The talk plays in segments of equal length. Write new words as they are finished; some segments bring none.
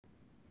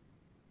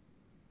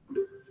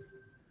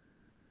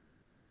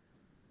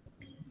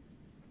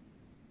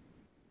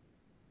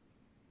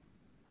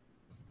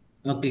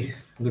Okay,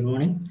 good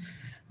morning.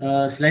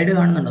 Slide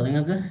കാണുന്നുണ്ടോ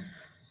നിങ്ങൾക്ക്?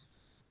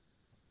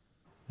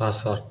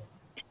 Sir.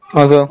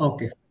 Also,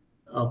 Okay,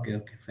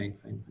 fine.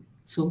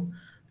 So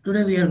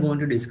today we are going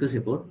to discuss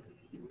about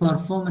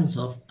performance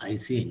of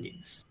IC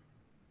engines.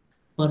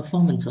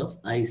 Performance of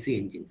IC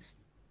engines.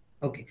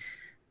 Okay.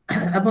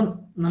 അപ്പം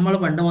നമ്മൾ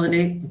പണ്ട്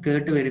മുതലേ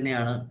കേട്ട്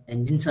വരുന്നതാണ്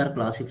engines R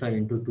classified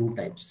in to 2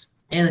 types.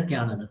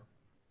 ഏതൊക്കെയാണത്?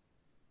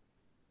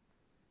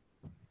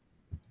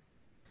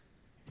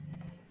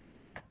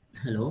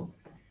 Hello,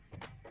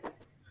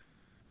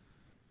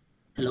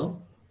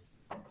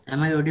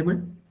 am I audible?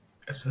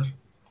 Yes, sir.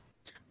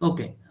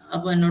 Okay,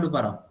 അപ്പോൾ എന്നോട്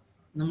പറ,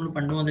 നമ്മൾ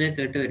പണ്ട് മുതലേ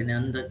കേട്ട് വരുന്നത്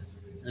എന്ത്,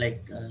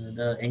 like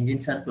the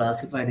engines R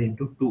classified in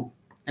to 2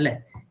 അല്ലേ?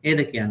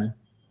 ഏതൊക്കെയാണ്?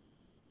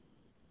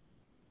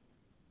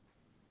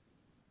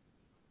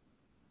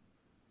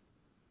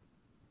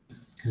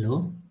 ഹലോ,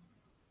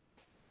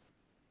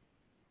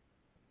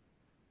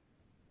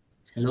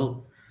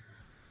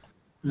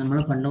 നമ്മൾ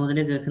പണ്ട്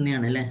മുതലേ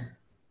കേൾക്കുന്നതാണ് അല്ലേ?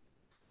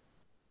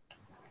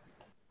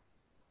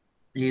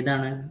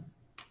 ഏതാണ്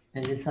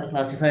engines R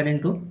classified in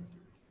to?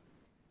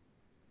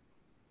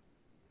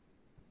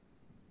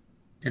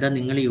 ചേട്ടാ,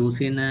 നിങ്ങൾ യൂസ്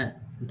ചെയ്യുന്ന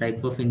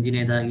ടൈപ്പ് ഓഫ് എഞ്ചിൻ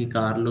ഏതാ ഈ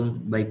കാറിലും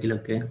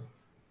ബൈക്കിലൊക്കെ?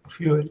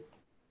 Fuel.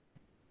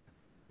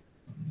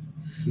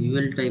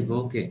 Fuel type.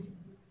 ഓക്കെ,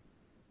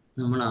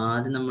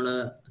 നമ്മൾ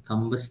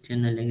കമ്പസ്റ്റൻ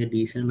അല്ലെങ്കിൽ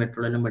ഡീസൽ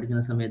പെട്രോൾ എല്ലാം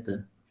പഠിക്കുന്ന സമയത്ത്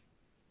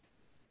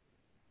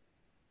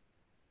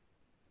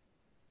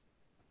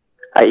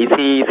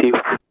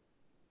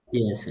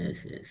യെസ്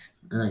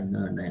അതായിരുന്നു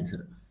വേണ്ട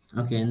ആൻസർ.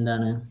 ഓക്കെ,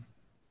 എന്താണ്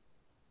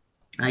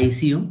ഐ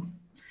സിയും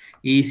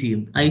ഇ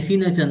സിയും? ഐ സി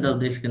എന്ന് വെച്ചാൽ എന്താ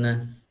ഉദ്ദേശിക്കുന്നത്?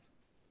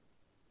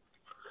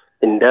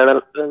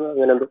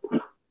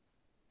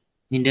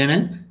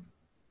 Internal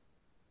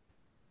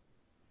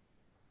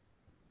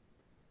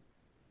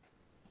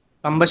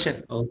combustion.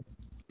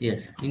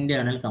 Yes,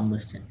 internal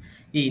combustion.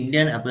 ഈ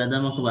ഇന്റേണൽ, അപ്പോൾ അത്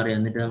നമുക്ക് പറയാം,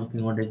 എന്നിട്ട് നമുക്ക്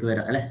ഇങ്ങോട്ടേക്ക്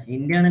വരാം അല്ലെ.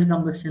 ഇന്റേണൽ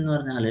കമ്പസ്റ്റൻ എന്ന്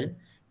പറഞ്ഞാൽ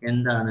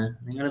എന്താണ്?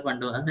 നിങ്ങൾ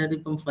പണ്ട്, അതായത്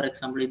ഇപ്പം ഫോർ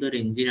എക്സാമ്പിൾ ഇതൊരു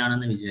എഞ്ചിൻ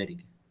ആണെന്ന്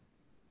വിചാരിക്കും.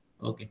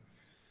 ഓക്കെ,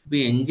 ഇപ്പൊ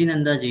എഞ്ചിൻ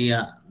എന്താ ചെയ്യുക?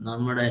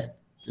 നമ്മുടെ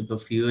ഇപ്പൊ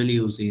ഫ്യൂവൽ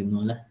യൂസ് ചെയ്യുന്നു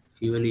അല്ലെ,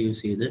 ഫ്യൂവൽ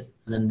യൂസ് ചെയ്ത്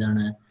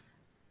അതെന്താണ്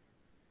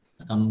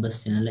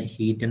കമ്പസ്റ്റൻ അല്ലെ,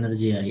 ഹീറ്റ്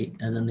എനർജി ആയി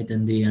അത് എന്നിട്ട്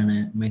എന്ത് ചെയ്യാണ്?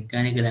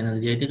 മെക്കാനിക്കൽ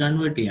എനർജി ആയിട്ട്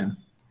കൺവേർട്ട് ചെയ്യാണ്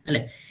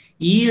അല്ലെ.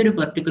 ഈ ഒരു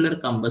പർട്ടിക്കുലർ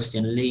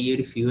കമ്പസ്റ്റൻ അല്ലെ, ഈ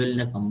ഒരു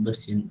ഫ്യൂവലിന്റെ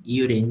കമ്പസ്റ്റൻ ഈ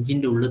ഒരു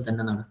എഞ്ചിന്റെ ഉള്ളിൽ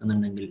തന്നെ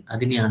നടക്കുന്നുണ്ടെങ്കിൽ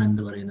അതിനെയാണ്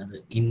എന്ത് പറയുന്നത്?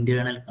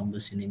 ഇന്റേണൽ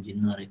കമ്പസ്റ്റൻ എഞ്ചിൻ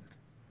എന്ന് പറയുന്നത്.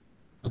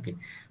 ഓക്കെ,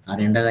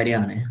 അറിയേണ്ട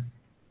കാര്യമാണ്.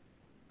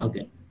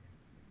 Okay,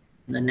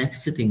 the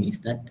next thing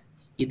is that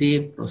ഇതേ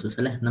പ്രോസസ്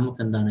അല്ലെ,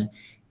 നമുക്ക് എന്താണ്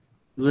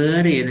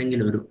വേറെ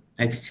ഏതെങ്കിലും ഒരു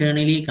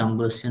externally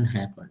combustion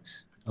happens.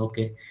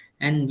 Okay,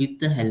 and with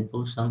the help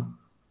of some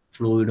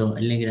ഫ്ലൂയിഡോ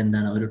അല്ലെങ്കിൽ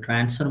എന്താണ് ഒരു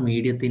ട്രാൻസ്ഫർ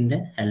മീഡിയത്തിന്റെ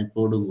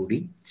ഹെൽപ്പോട് കൂടി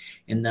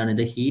എന്താണ്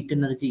the heat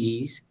energy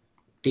is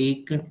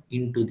taken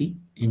in to the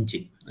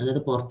engine.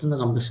 അതായത് പുറത്തുനിന്ന്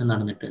കമ്പസ്റ്റൻ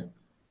നടന്നിട്ട്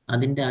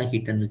അതിൻ്റെ ആ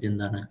ഹീറ്റ് എനർജി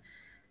എന്താണ്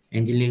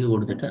എൻജിനിലേക്ക്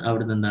കൊടുത്തിട്ട്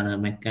അവിടുന്ന് എന്താണ്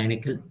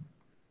മെക്കാനിക്കൽ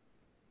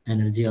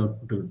എനർജി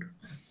ഔട്ട്പുട്ട് കിട്ടും.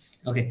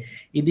 ഓക്കെ,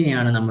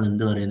 ഇതിനെയാണ് നമ്മൾ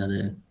എന്ത് പറയുന്നത്?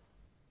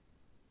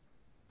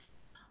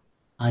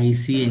 ഐ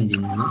സി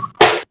എൻജിൻ എന്നും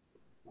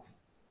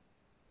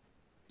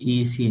ഇ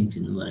സി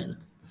എൻജിൻ എന്ന്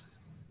പറയുന്നത്.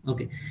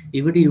 ഓക്കെ,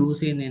 ഇവിടെ യൂസ്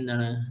ചെയ്യുന്ന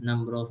എന്താണ്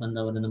നമ്പർ ഓഫ് എന്താ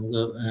പറയുക,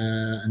 നമുക്ക്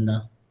എന്താ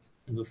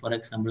ഇപ്പോൾ ഫോർ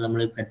എക്സാമ്പിൾ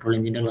നമ്മൾ പെട്രോൾ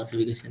എഞ്ചിൻ്റെ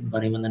ക്ലാസിഫിക്കേഷൻ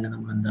പറയുമ്പോൾ തന്നെ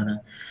നമ്മൾ എന്താണ്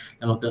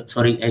നമുക്ക്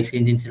I C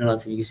എഞ്ചിൻസിൻ്റെ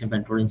classification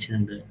petrol engine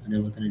ഉണ്ട്,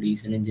 അതേപോലെ തന്നെ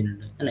ഡീസൽ എഞ്ചിൻ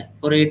ഉണ്ട് അല്ലേ.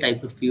 കുറേ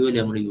ടൈപ്പ് ഓഫ് ഫ്യൂവൽ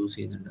നമ്മൾ യൂസ്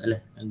ചെയ്യുന്നുണ്ട് അല്ലേ.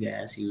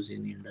 ഗ്യാസ് യൂസ്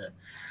ചെയ്യുന്നുണ്ട്,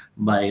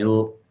 ബയോ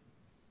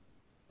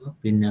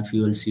പിന്നെ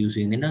ഫ്യൂവൽസ് യൂസ്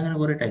ചെയ്യുന്നുണ്ട്, അങ്ങനെ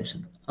കുറേ ടൈപ്സ്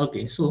ഉണ്ട്.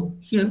 Okay, so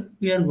here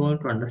we are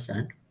going to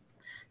understand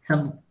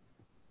some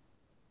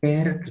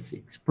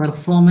characteristics,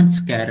 performance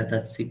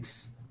characteristics.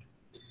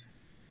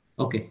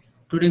 Okay,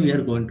 today we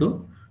are going to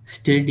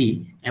study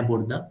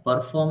about the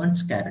performance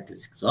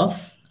characteristics of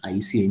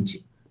IC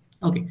engine.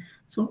 Okay,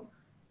 so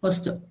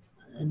first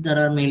there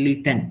are mainly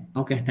 10.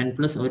 Okay, 10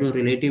 plus ഒരു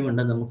relative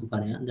ഉണ്ട് നമുക്ക്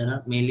പറയാം. There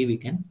are mainly we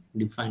can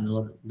define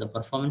or the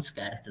performance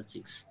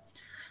characteristics.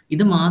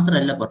 ഇത്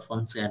മാത്രമല്ല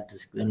performance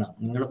characteristics അല്ല,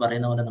 നിങ്ങൾ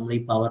പറയുന്ന പോലെ നമ്മൾ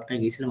ഈ പവറിൻ്റെ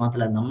കേസിൽ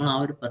മാത്രമല്ല, നമ്മൾ ആ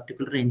ഒരു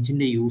പർട്ടിക്കുലർ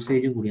എഞ്ചിൻ്റെ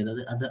യൂസേജും കൂടി,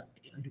 അതായത് അത്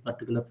ഒരു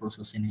പർട്ടിക്കുലർ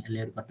പ്രോസസ്സിന്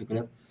അല്ലെങ്കിൽ ഒരു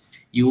പർട്ടിക്കുലർ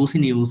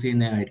യൂസിന് യൂസ്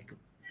ചെയ്യുന്നതായിരിക്കും.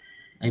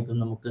 ഇപ്പം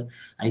നമുക്ക്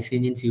ഐ സി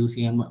എഞ്ചിൻസ് യൂസ്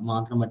ചെയ്യാൻ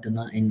മാത്രം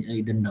പറ്റുന്ന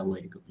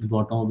ഇതുണ്ടാവുമായിരിക്കും. ഇപ്പോൾ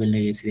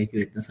ഓട്ടോമൊബൈലിൻ്റെ കേസിലേക്ക്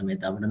വരുന്ന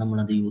സമയത്ത് അവിടെ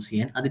നമ്മളത് യൂസ്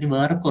ചെയ്യാൻ അതിന്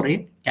വേറെ കുറേ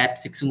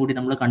ക്യാരക്ടറിസ്റ്റിക്സും കൂടി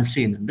നമ്മൾ കൺസിഡർ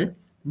ചെയ്യുന്നുണ്ട്.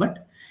 ബട്ട്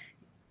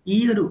ഈ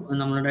ഒരു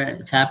നമ്മളുടെ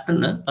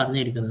ചാപ്റ്ററിൽ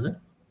പറഞ്ഞിരിക്കുന്നത്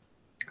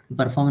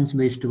പെർഫോമൻസ്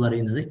ബേസ്ഡ്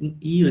പറയുന്നത്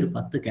ഈ ഒരു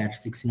 10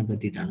 ക്യാരക്ടറിസ്റ്റിക്സിനെ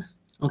പറ്റിയിട്ടാണ്.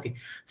 Okay,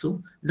 so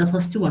the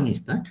first one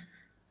is that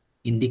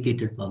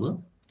indicated power,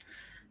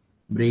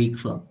 break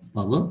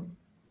power,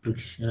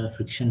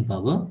 friction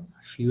power,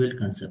 fuel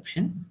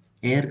consumption,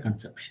 air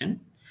consumption,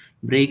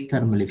 brake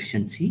thermal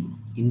efficiency,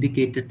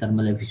 indicated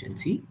thermal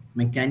efficiency,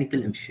 mechanical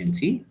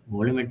efficiency,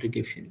 volumetric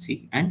efficiency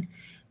and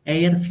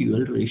air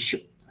fuel ratio.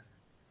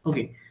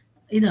 Okay,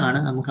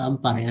 ഇതാണ് നമുക്ക്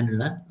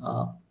പറയാനുള്ള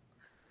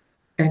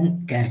 10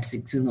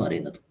 characteristics എന്ന്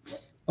പറയുന്നത്.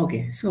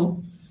 Okay, so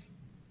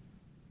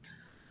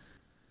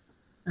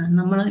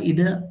നമ്മൾ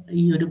ഇത്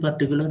ഈ ഒരു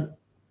particular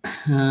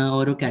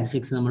ഓരോ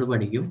ക്യാരക്ടറിസ്റ്റിക്സ് നമ്മൾ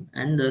പഠിക്കും.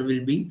 And there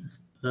will be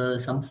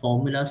some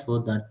formulas for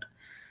that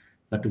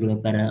particular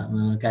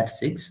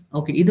characteristics.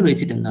 Okay, ഇത്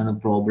വെച്ചിട്ട് എന്താണ്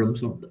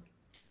പ്രോബ്ലംസ് ഉണ്ട്.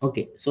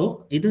 ഓക്കെ, സോ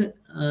ഇത്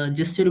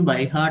ജസ്റ്റ് ഒരു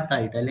ബൈ ഹാർട്ട്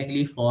ആയിട്ട് അല്ലെങ്കിൽ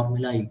ഈ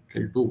ഫോർമുല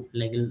ഈക്വൽ ടു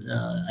അല്ലെങ്കിൽ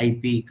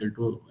IP ഈക്വൽ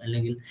ടു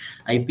അല്ലെങ്കിൽ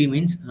IP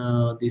means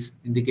this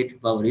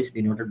indicated power is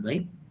denoted by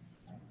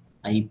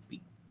IP.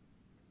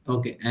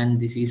 Okay, and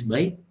this is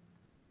by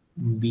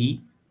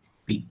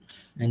BP,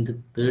 and the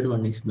third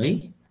one is by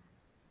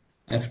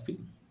FP.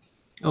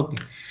 Okay,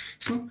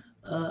 so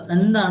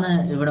എന്താണ്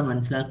ഇവിടെ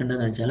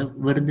മനസ്സിലാക്കേണ്ടതെന്ന് വെച്ചാൽ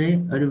വെറുതെ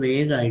ഒരു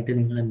വേഗമായിട്ട്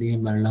നിങ്ങൾ എന്ത്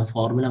ചെയ്യാൻ പാടില്ല,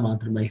 ഫോർമുല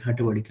മാത്രം ബൈ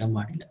ഹാർട്ട് പഠിക്കാൻ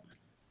പാടില്ല.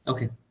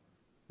 Okay,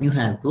 you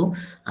have to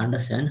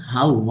understand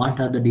what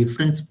are the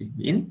difference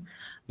between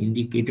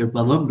indicator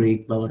power,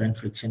 brake power and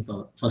friction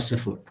power first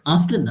of all.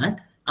 After that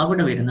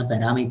അവിടെ വരുന്ന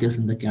പാരാമീറ്റേഴ്സ്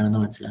എന്തൊക്കെയാണെന്ന്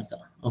മനസ്സിലാക്കുക.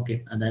 ഓക്കെ,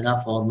 അതായത് ആ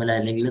ഫോർമുല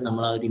അല്ലെങ്കിൽ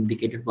നമ്മൾ ആ ഒരു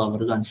ഇൻഡിക്കേറ്റഡ്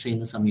പവർ കൺസിഡർ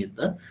ചെയ്യുന്ന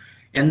സമയത്ത്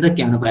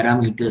എന്തൊക്കെയാണ്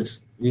parameters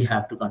we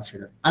have to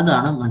consider,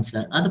 അതാണ്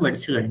മനസ്സിലാക്കുക. അത്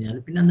പഠിച്ചു കഴിഞ്ഞാൽ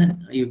പിന്നെ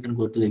you can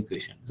go to the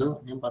equation. So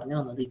ഞാൻ പറഞ്ഞു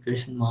വന്നത്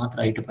ഇക്വേഷൻ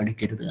മാത്രമായിട്ട്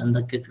പഠിക്കരുത്,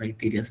 എന്തൊക്കെ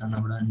ക്രൈറ്റീരിയസ് ആണ്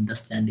നമ്മൾ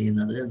അണ്ടർസ്റ്റാൻഡ്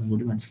ചെയ്യുന്നത് എന്നും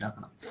കൂടി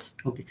മനസ്സിലാക്കണം.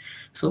 ഓക്കെ,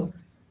 സോ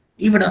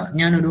ഇവിടെ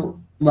ഞാനൊരു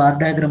ബാർ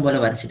ഡയഗ്രാം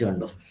പോലെ വരച്ചിട്ട്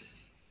കണ്ടോ,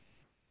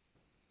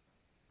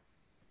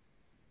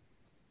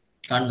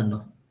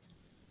 കാണുന്നുണ്ടോ?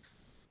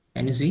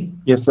 Can you see?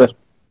 Yes, sir.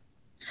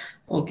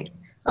 Okay,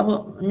 അപ്പോൾ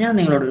ഞാൻ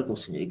നിങ്ങളോട് ഒരു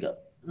ക്വസ്റ്റ്യൻ ചോദിക്കാം.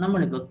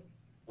 നമ്മളിപ്പോൾ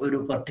ഒരു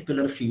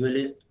പർട്ടിക്കുലർ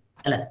ഫ്യൂവല്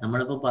അല്ലെ,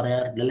 നമ്മളിപ്പോൾ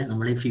പറയാറില്ലല്ലേ,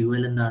 നമ്മൾ ഈ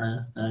ഫ്യൂവൽ എന്താണ്,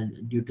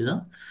 due to the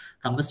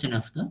combustion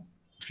of the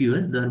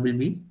fuel there will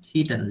be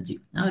heat energy.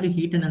 ആ ഒരു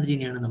ഹീറ്റ്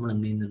എനർജിനെയാണ് നമ്മൾ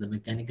എന്ത് ചെയ്യുന്നത്,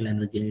 മെക്കാനിക്കൽ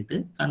എനർജി ആയിട്ട്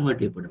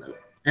കൺവേർട്ട് ചെയ്യപ്പെടുന്നത്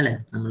അല്ലെ.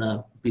 നമ്മൾ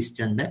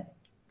പിസ്റ്റന്റെ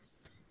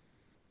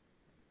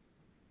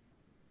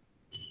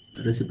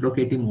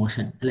റെസിപ്രോക്കേറ്റിംഗ്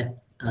മോഷൻ അല്ലെ,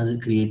 അത്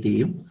ക്രിയേറ്റ്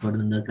ചെയ്യും. അവിടെ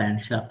നിന്ന്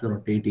ക്രാങ്ക് ഷാഫ്റ്റ്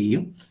റൊട്ടേറ്റ്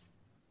ചെയ്യും.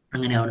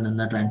 അങ്ങനെ അവിടെ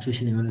നിന്ന്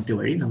ട്രാൻസ്മിഷൻ യൂണിറ്റ്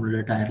വഴി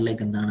നമ്മളുടെ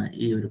ടയറിലേക്ക് എന്താണ്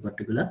ഈ ഒരു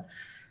പർട്ടിക്കുലർ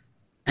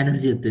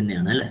എനർജി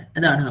എത്തുന്നതാണ് അല്ലെ.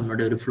 അതാണ്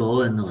നമ്മുടെ ഒരു ഫ്ലോ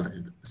എന്ന്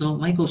പറഞ്ഞത്. So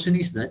my question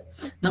is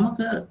that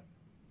നമുക്ക്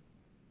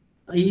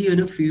ഈ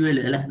ഒരു ഫ്യൂവൽ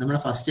അല്ലെ,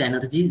 നമ്മുടെ ഫസ്റ്റ്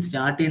എനർജി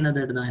സ്റ്റാർട്ട് ചെയ്യുന്നത്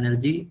ഇടുന്ന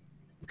എനർജി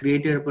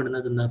ക്രിയേറ്റ്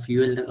ചെയ്യപ്പെടുന്നത്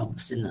ഫ്യൂവലിന്റെ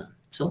കമ്പസ്റ്റനാണ്.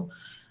 So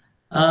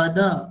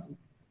the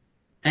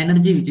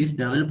energy which is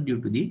developed due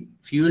to the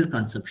fuel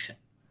consumption.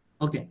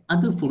 Okay,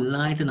 അത്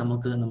ഫുള്ളായിട്ട്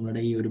നമുക്ക്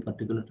നമ്മുടെ ഈ ഒരു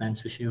പർട്ടിക്കുലർ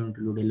ട്രാൻസ്മിഷൻ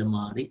യൂണിറ്റിലൂടെ എല്ലാം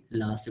മാറി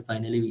last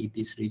finally it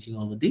is reaching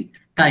over the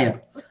tyre.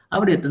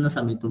 അവിടെ എത്തുന്ന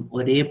സമയത്തും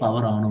ഒരേ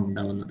പവർ ആണോ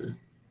ഉണ്ടാവുന്നത്?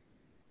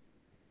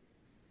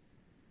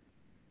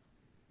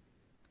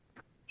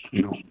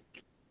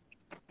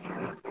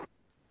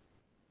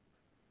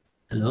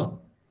 ഹലോ,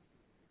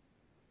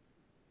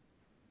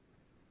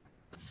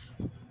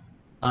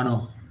 ആണോ?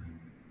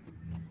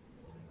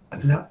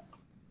 അല്ല.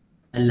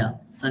 അല്ല,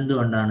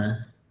 എന്തുകൊണ്ടാണ്?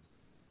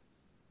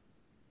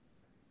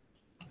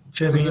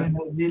 ചെറിയ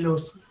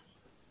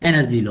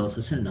എനർജി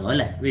ലോസസ് ഉണ്ടാവും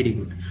അല്ലെ. Very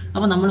good.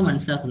 അപ്പൊ നമ്മൾ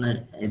മനസ്സിലാക്കുന്ന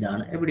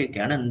ഇതാണ്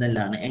എവിടെയൊക്കെയാണ്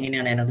എന്തെല്ലാം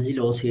എങ്ങനെയാണ് എനർജി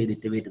ലോസ്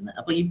ചെയ്തിട്ട് വരുന്നത്.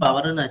 അപ്പൊ ഈ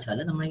പവർ എന്ന് വെച്ചാൽ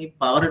നമ്മൾ ഈ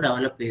പവർ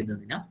ഡെവലപ്പ്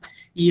ചെയ്തതിന്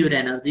ഈ ഒരു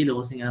എനർജി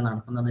ലോസ് ഇങ്ങനെ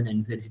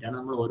നടക്കുന്നതിനനുസരിച്ചിട്ടാണ്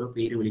നമ്മൾ ഓരോ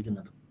പേര്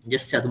വിളിക്കുന്നത്.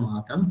 ജസ്റ്റ് അത്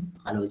മാത്രം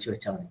ആലോചിച്ച്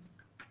വെച്ചാൽ മതി.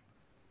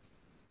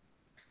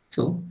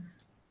 സോ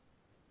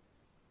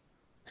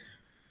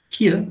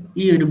ഹിയർ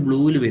ഈ ഒരു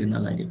ബ്ലൂവിൽ വരുന്ന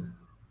കാര്യം,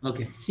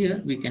 okay, here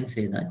we can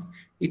say that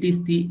it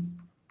is the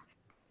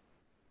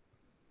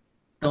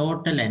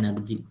total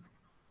energy,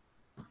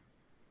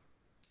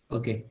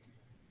 okay,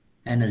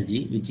 energy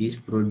which is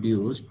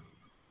produced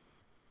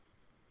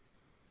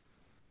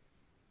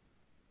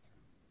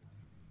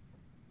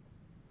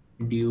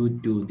due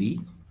to the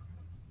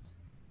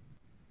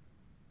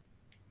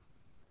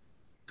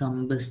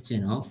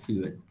combustion of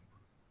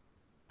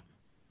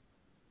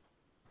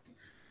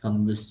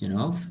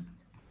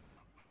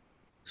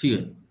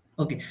fuel.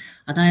 Okay,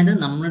 അതായത്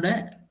നമ്മുടെ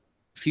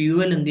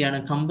ഫ്യൂവൽ എന്ത്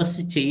ചെയ്യാണ്,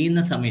 കമ്പസ്റ്റ്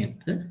ചെയ്യുന്ന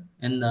സമയത്ത്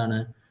എന്താണ്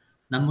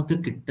നമുക്ക്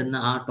കിട്ടുന്ന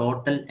ആ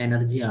ടോട്ടൽ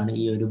എനർജിയാണ്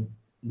ഈ ഒരു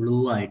ബ്ലൂ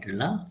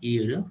ആയിട്ടുള്ള ഈ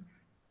ഒരു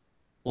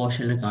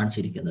പോർഷനിൽ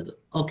കാണിച്ചിരിക്കുന്നത്.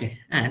 Okay,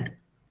 and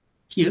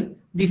here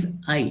this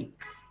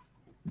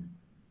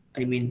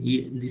I mean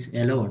this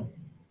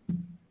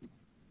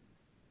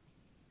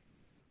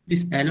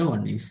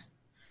alone is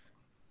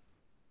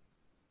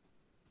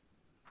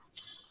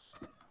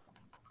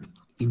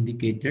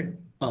indicated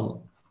power.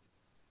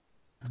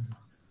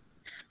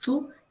 So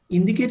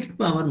indicated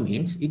power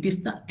means it is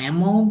the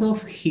amount of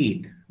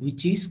heat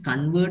which is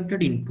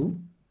converted into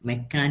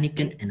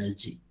mechanical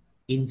energy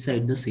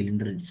inside the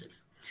cylinder itself.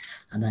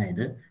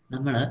 അതായത്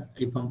നമ്മൾ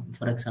ഇപ്പം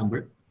for example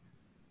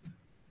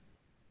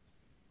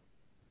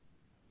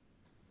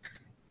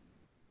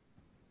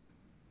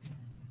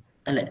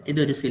അല്ലെ,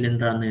 ഇതൊരു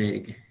cylinder ആണെന്ന്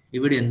വിചാരിക്കുക.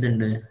 ഇവിടെ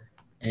എന്തുണ്ട്,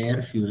 air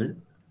fuel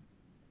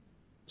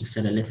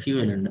അല്ലെ,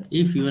 ഫ്യൂവൽ ഉണ്ട്. ഈ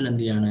ഫ്യൂവൽ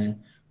എന്ത് ചെയ്യാണ്,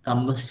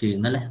 കമ്പസ്റ്റ്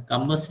ചെയ്യുന്നു അല്ലെ.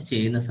 കമ്പസ്റ്റ്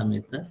ചെയ്യുന്ന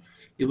സമയത്ത്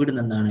ഇവിടെ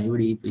നിന്നാണ്,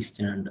 ഇവിടെ ഈ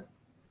പിസ്റ്റൺ ഉണ്ട്.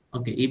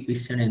 ഓക്കെ, ഈ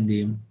പിസ്റ്റൺ എന്ത്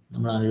ചെയ്യും,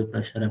 നമ്മൾ ആ ഒരു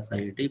പ്രഷർ അപ്ലൈ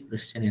ചെയ്തിട്ട് ഈ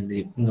പിസ്റ്റൺ എന്ത്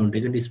ചെയ്യും,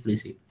 ഇങ്ങോട്ടേക്ക്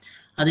ഡിസ്പ്ലേസ് ചെയ്യും.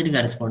 അതിന്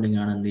കറസ്പോണ്ടിങ്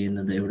ആണ് എന്ത്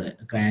ചെയ്യുന്നത്, ഇവിടെ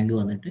ക്രാങ്ക്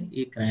വന്നിട്ട്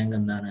ഈ ക്രാങ്ക്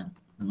എന്താണ്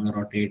നമ്മൾ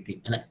റൊട്ടേറ്റ്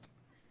ചെയ്യും അല്ലെ.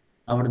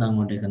 അവിടെ നിന്ന്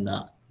അങ്ങോട്ടേക്ക് എന്താ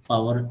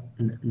പവർ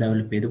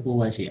ഡെവലപ്പ് ചെയ്ത്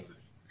പോവുക ചെയ്യാം.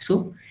 സോ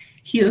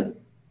ഹിയർ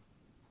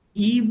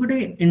ഇവിടെ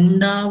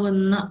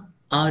ഉണ്ടാവുന്ന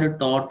ആ ഒരു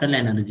total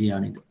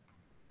എനർജിയാണിത്.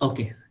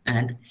 Okay,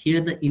 and here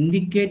the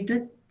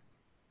indicated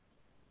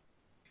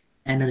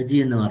energy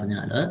എന്ന്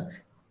പറഞ്ഞാൽ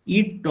ഈ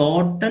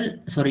ടോട്ടൽ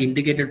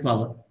ഇൻഡിക്കേറ്റഡ്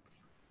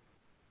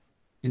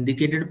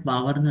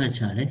പവർ എന്ന്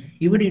വെച്ചാൽ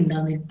ഇവിടെ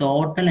ഉണ്ടാകുന്ന ഈ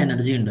ടോട്ടൽ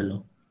എനർജി ഉണ്ടല്ലോ,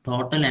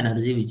 total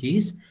energy which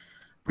is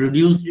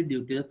produced due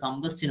to the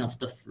combustion of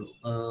the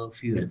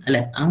fuel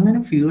അല്ലെ. അങ്ങനെ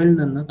ഫ്യൂവലിൽ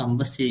നിന്ന്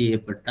കമ്പസ്റ്റ്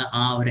ചെയ്യപ്പെട്ട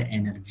ആ ഒരു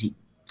എനർജി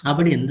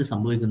അവിടെ എന്ത്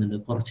സംഭവിക്കുന്നുണ്ട്,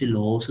 കുറച്ച്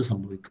ലോസ്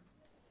സംഭവിക്കും.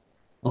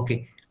 ഓക്കെ,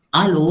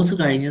 ആ ലോസ്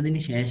കഴിഞ്ഞതിന്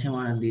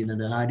ശേഷമാണ് എന്ത്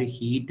ചെയ്യുന്നത്, ആ ഒരു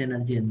ഹീറ്റ്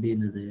എനർജി എന്ത്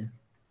ചെയ്യുന്നത്,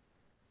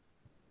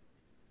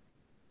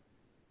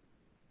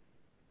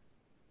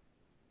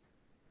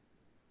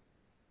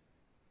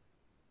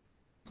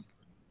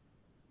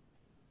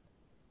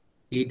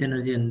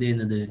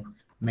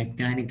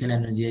 മെക്കാനിക്കൽ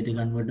എനർജി ആയിട്ട്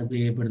കൺവേർട്ട്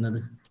ചെയ്യപ്പെടുന്നത്.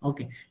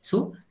 Okay, so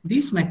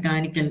this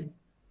mechanical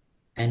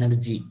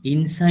energy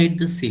inside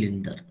the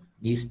cylinder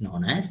is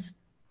known as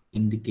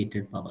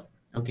indicated power.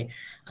 Okay,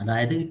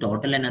 അതായത്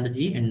ടോട്ടൽ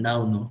എനർജി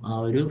ഉണ്ടാവുന്നു, ആ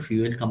ഒരു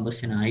ഫ്യൂവൽ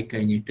കമ്പസ്റ്റൻ ആയി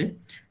കഴിഞ്ഞിട്ട്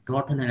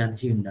ടോട്ടൽ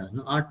എനർജി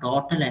ഉണ്ടാകുന്നു. ആ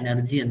ടോട്ടൽ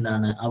എനർജി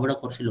എന്താണ്, അവിടെ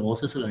കുറച്ച്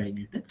ലോസസ്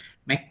കഴിഞ്ഞിട്ട്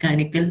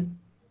മെക്കാനിക്കൽ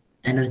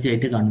എനർജി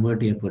ആയിട്ട്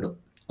കൺവേർട്ട് ചെയ്യപ്പെടും.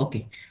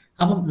 ഓക്കെ,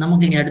 അപ്പം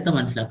നമുക്ക് ഇനി അടുത്ത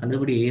മനസ്സിലാക്കേണ്ടത്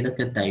ഇവിടെ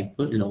ഏതൊക്കെ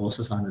ടൈപ്പ്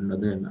ലോസസ്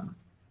ആണുള്ളത് എന്നാണ്.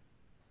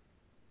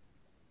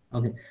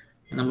 ഓക്കെ,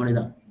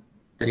 നമ്മളിതാ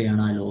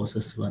ഇത്രയാണ് ആ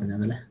ലോസസ്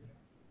പറഞ്ഞത് അല്ലേ.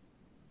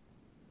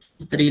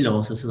 ഇത്രയും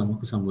ലോസസ്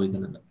നമുക്ക്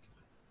സംഭവിക്കുന്നുണ്ട്.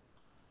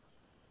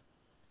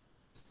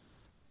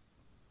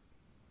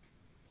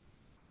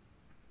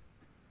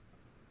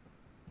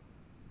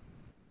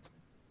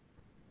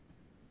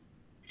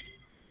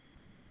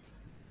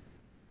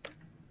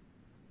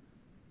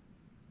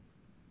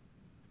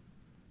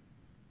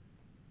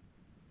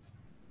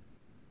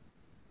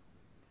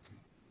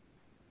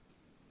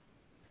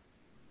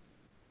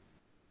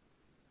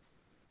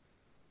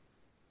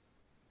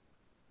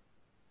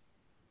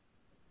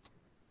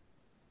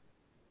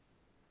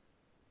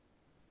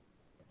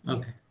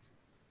 Okay.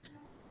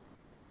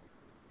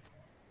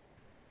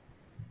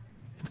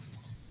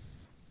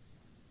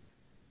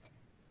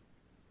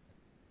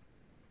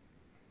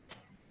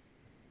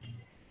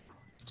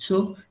 So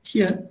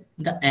here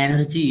the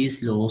energy is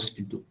lost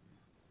to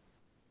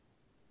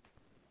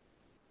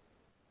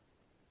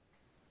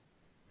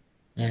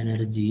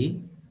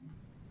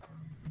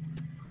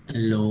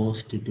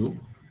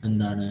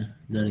എന്താണ്,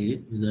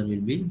 there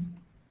will be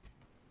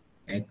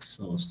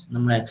എക്സോസ്റ്റ്.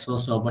 നമ്മൾ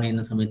എക്സോസ്റ്റ് ഓപ്പൺ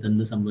ചെയ്യുന്ന സമയത്ത്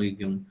എന്ത്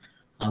സംഭവിക്കും,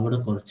 അവിടെ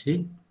കുറച്ച്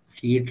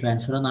ഹീറ്റ്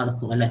ട്രാൻസ്ഫർ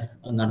നടക്കും അല്ലെ,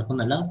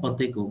 നടക്കുന്നല്ല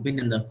പുറത്തേക്ക് പോകും.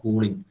 പിന്നെന്താ,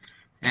 cooling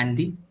and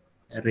the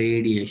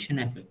radiation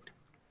effect.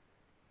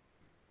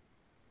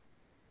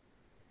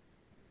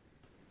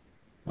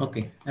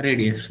 Okay,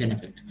 radiation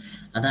effect,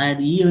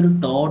 അതായത് ഈ ഒരു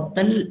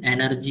ടോട്ടൽ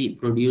എനർജി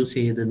പ്രൊഡ്യൂസ്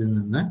ചെയ്തതിൽ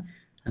നിന്ന്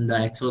എന്താ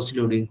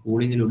എക്സോസ്റ്റിലൂടെയും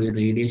കൂളിങ്ങിലൂടെയും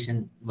റേഡിയേഷൻ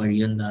വഴി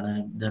എന്താണ്,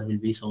 there will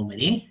be so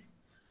many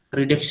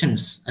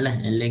reductions അല്ലെ,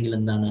 അല്ലെങ്കിൽ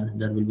എന്താണ്,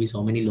 there will be so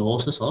many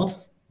losses of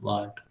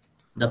what,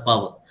 the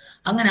power.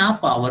 അങ്ങനെ ആ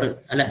പവർ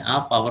അല്ലെ, ആ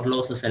പവർ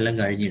ലോസസ് എല്ലാം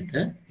കഴിഞ്ഞിട്ട്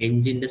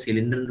എഞ്ചിന്റെ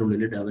സിലിണ്ടറിന്റെ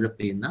ഉള്ളിൽ ഡെവലപ്പ്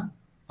ചെയ്യുന്ന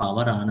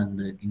പവർ ആണ്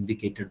എന്ത്,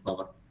 ഇൻഡിക്കേറ്റഡ്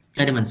പവർ.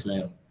 കാര്യം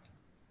മനസ്സിലായോ?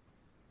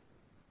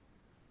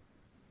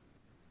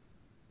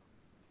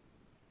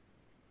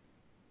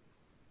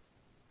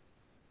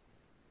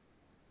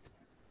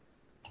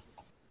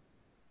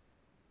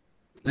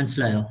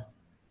 മനസ്സിലായോ?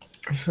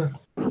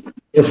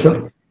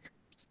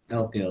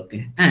 Okay okay.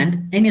 ആൻഡ്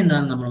ഇനി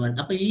എന്താണ് നമ്മൾ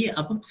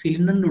അപ്പം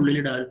സിലിണ്ടറിന്റെ ഉള്ളിൽ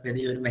ഡെവലപ്പ് ചെയ്ത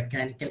ഈ ഒരു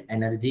mechanical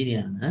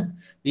എനർജിനെയാണ്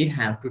we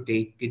have to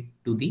take it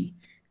to the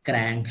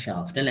crank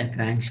shaft അല്ലെ.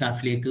 ക്രാങ്ക്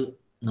ഷാഫ്റ്റിലേക്ക്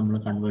നമ്മൾ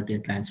കൺവേർട്ട്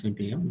ചെയ്ത്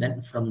ട്രാൻസ്മിറ്റ് ചെയ്യും. Then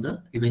from the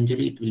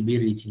eventually it will be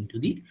reaching to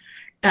the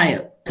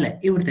tyre അല്ലെ.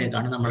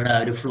 ഇവിടത്തേക്കാണ് നമ്മളുടെ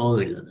ആ ഒരു ഫ്ലോ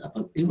ഉള്ളത്.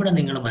 അപ്പം ഇവിടെ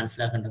നിങ്ങൾ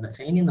മനസ്സിലാക്കേണ്ടത്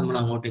വെച്ചാൽ ഇനി നമ്മൾ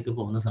അങ്ങോട്ടേക്ക്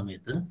പോകുന്ന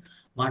സമയത്ത്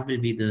വാട്ട്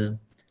വിൽ ബി ദ,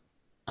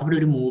 അവിടെ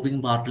ഒരു മൂവിങ്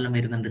പാർട്ടെല്ലാം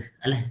വരുന്നുണ്ട്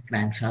അല്ലെ,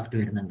 ക്രാങ്ക് ഷാഫ്റ്റ്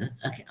വരുന്നുണ്ട്.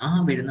 ഓക്കെ, ആ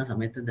വരുന്ന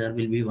സമയത്ത് ദർ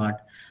വിൽ ബി വാട്ട്,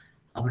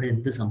 അവിടെ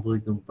എന്ത്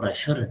സംഭവിക്കും,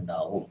 പ്രഷർ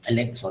ഉണ്ടാവും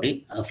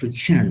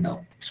ഫ്രിക്ഷൻ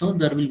ഉണ്ടാവും. So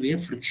there will be A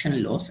friction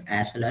loss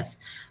as well as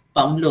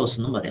pump loss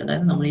എന്നും പറയും.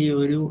 അതായത് നമ്മൾ ഈ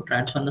ഒരു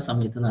ട്രാൻസ്ഫറിന്റെ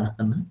സമയത്ത്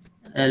നടക്കുന്ന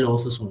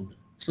ലോസസും ഉണ്ട്.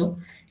 സോ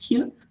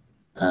ഹിയർ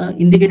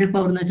ഇൻഡിക്കേറ്റഡ്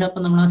പവർ എന്ന് വെച്ചാൽ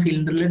അപ്പം നമ്മൾ ആ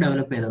സിലിണ്ടറിൽ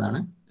ഡെവലപ്പ്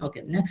ചെയ്തതാണ്.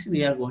 Okay, next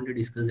we are going to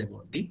discuss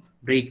about the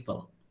break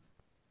power.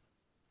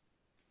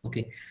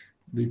 Okay,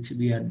 which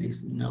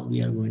now we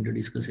are going to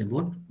discuss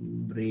about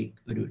brake.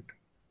 ഒരു minute.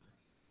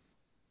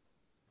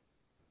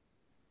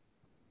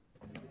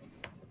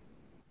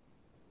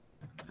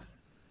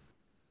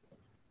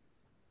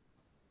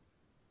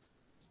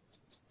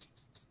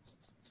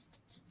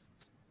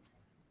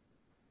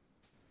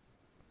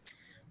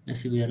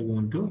 Next we are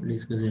going to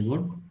discuss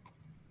about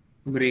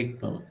brake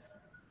power.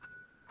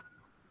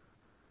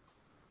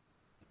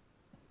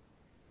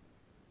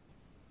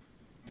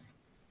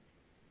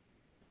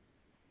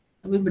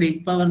 അപ്പൊ break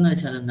power എന്ന്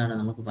വെച്ചാൽ എന്താണ്,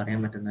 നമുക്ക് പറയാൻ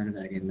പറ്റുന്ന ഒരു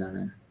കാര്യം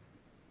എന്താണ്,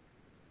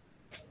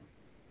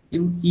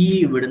 ഈ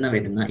ഇവിടുന്ന്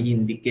വരുന്ന ഈ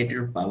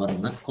ഇൻഡിക്കേറ്റഡ്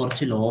പവറിന്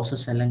കുറച്ച്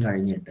ലോസസ് എല്ലാം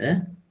കഴിഞ്ഞിട്ട്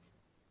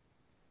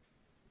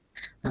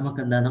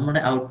നമുക്ക് എന്താ,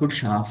 നമ്മുടെ ഔട്ട്പുട്ട്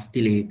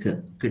ഷാഫ്റ്റിലേക്ക്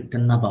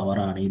കിട്ടുന്ന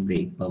പവറാണ് ഈ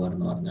ബ്രേക്ക് പവർ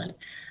എന്ന് പറഞ്ഞാൽ.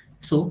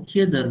 So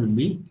here there will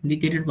be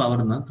indicated power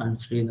എന്ന്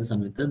കൺസിഡർ ചെയ്യുന്ന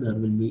സമയത്ത് there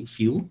will be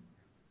few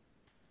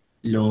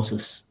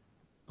losses.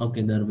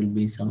 Okay, there will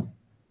be some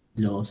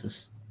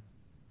losses.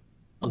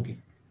 Okay,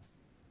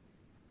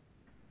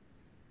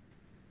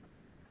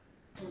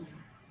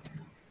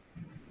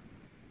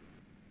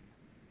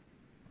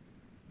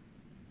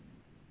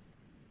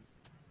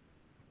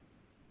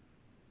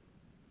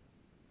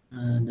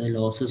 the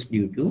losses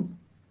due to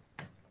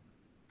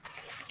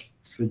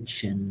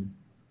friction,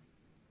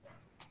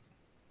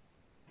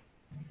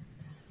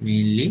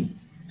 mainly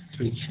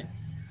friction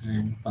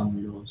and pump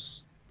loss,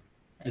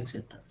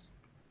 etc.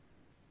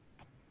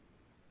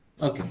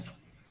 Okay.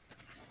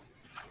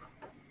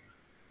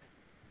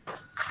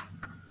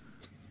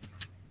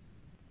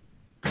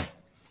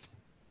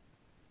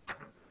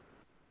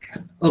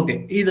 Okay,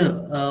 ഇത്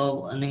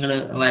നിങ്ങൾ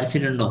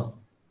വരച്ചിട്ടുണ്ടോ?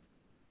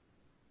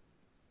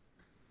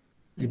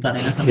 ഈ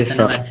പറയുന്ന സമയത്ത്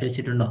തന്നെ വരച്ച്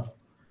വെച്ചിട്ടുണ്ടോ?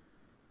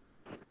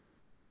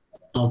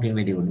 Okay,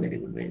 very good, very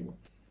good, very good.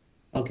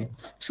 Okay,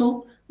 so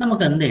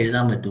നമുക്ക് എന്ത്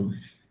എഴുതാൻ പറ്റും?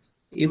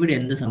 ഇവിടെ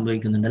എന്ത്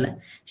സംഭവിക്കുന്നുണ്ട് അല്ലേ?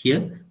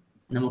 ഹിയർ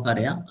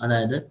നമുക്കറിയാം,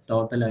 അതായത്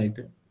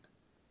ടോട്ടലായിട്ട്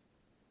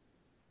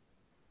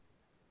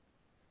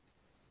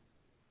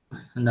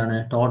എന്താണ്,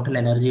 ടോട്ടൽ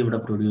എനർജി ഇവിടെ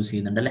പ്രൊഡ്യൂസ്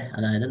ചെയ്യുന്നുണ്ട് അല്ലേ?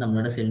 അതായത്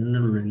നമ്മുടെ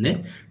സിലിണ്ടറിനുള്ളിൽ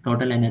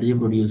ടോട്ടൽ എനർജി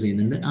പ്രൊഡ്യൂസ്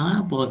ചെയ്യുന്നുണ്ട്. ആ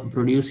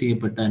പ്രൊഡ്യൂസ്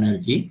ചെയ്യപ്പെട്ട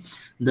energy,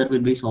 there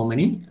will be so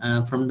many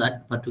from that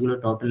particular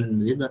total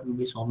energy, there will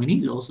be so many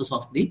losses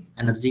of the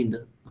energy in the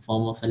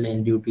form of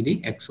due to the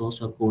exhaust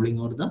or cooling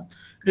or the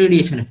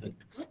radiation effect.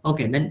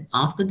 Okay, then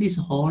after these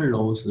whole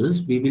losses,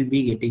 we will be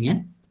getting a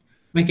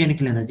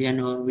mechanical energy, and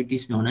which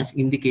is known as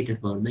indicated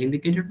power. The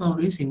indicated power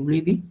is simply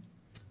the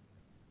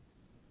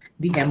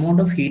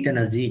amount of heat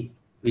energy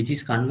which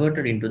is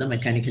converted into the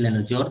mechanical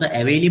energy, or the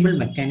available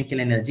mechanical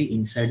energy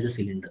inside the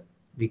cylinder.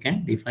 We can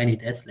define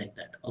it as like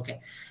that. Okay,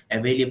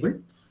 available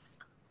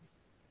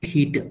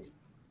heat,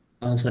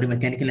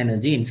 mechanical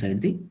energy inside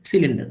the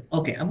cylinder.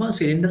 Okay, about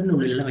cylinder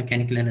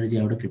mechanical energy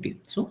out of it.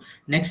 So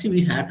next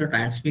we have to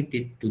transmit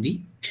it to the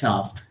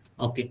shaft.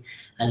 Okay,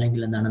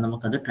 അല്ലെങ്കിൽ എന്താണ്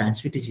നമുക്കത്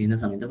transmit ചെയ്യുന്ന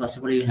സമയത്ത് first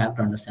of all you have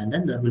to understand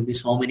that there will be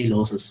so many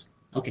losses.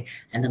 Okay,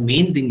 and the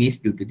main thing is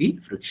due to the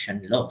friction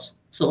loss.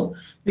 So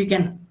we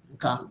can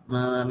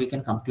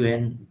come to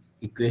an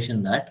equation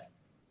that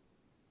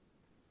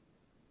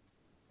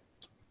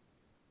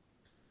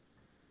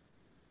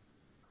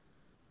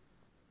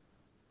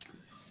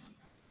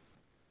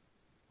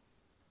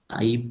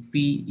IP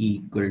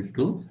equal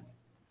to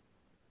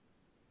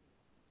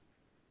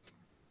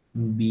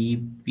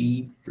BP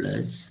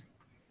plus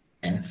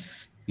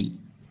FP.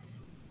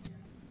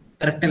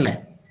 Correct അല്ലേ?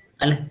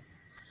 അല്ലേ?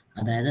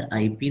 അതായത്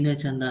I P എന്ന്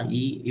വെച്ചാൽ എന്താ,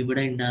 ഈ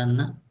ഇവിടെ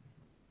ഉണ്ടാകുന്ന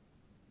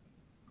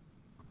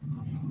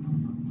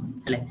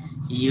അല്ലെ,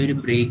 ഈ ഒരു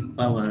ബ്രേക്ക്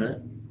പവർ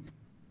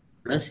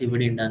പ്ലസ്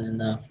ഇവിടെ ഉണ്ടാകുന്ന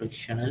എന്താ,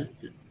 ഫ്രിക്ഷണൽ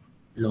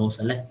ലോസ്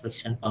അല്ലെ,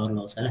 ഫ്രിക്ഷൻ പവർ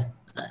ലോസ് അല്ലെ,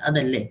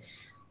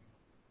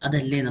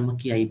 അതല്ലേ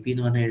നമുക്ക് ഈ ഐ പി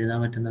എന്ന് പറഞ്ഞാൽ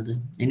എഴുതാൻ പറ്റുന്നത്.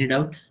 Any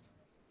doubt?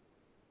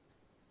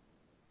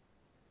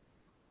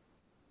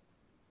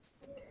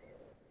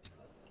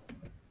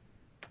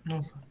 No,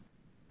 sir.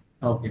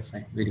 Okay,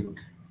 fine, very good.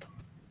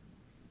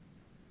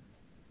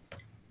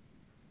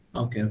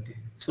 Okay,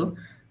 so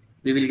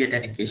we will get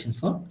an equation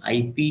for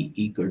IP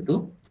equal to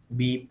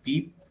BP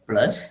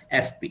plus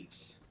FP.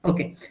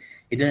 Okay,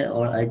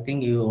 I think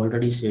you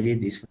already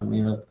studied this from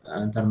your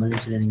thermal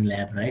engineering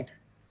lab, right?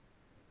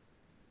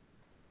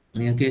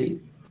 നിങ്ങൾക്ക്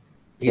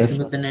ഈ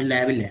സമയത്ത് തന്നെ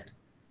ലാബില്ലേ?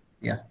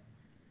 Yeah.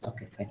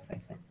 Okay, fine.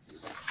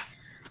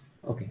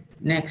 Okay,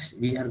 next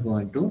we are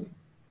going to,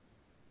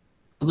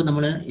 അപ്പോൾ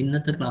നമ്മൾ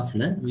ഇന്നത്തെ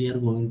ക്ലാസ്സിൽ we are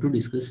going to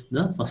discuss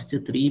the first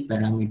 3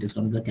 parameters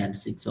or the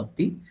characteristics of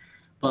the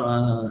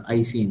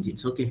IC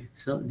engines. Okay,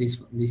 so this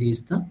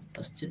is the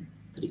first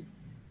 3.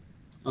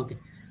 Okay,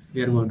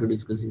 we are going to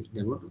discuss it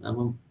about.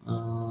 അപ്പം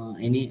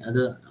ഇനി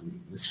അത്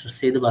stress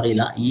ചെയ്ത്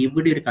പറയില്ല,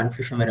 ഇവിടെ ഒരു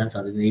കൺഫ്യൂഷൻ വരാൻ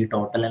സാധ്യത. ഈ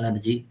ടോട്ടൽ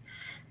എനർജി,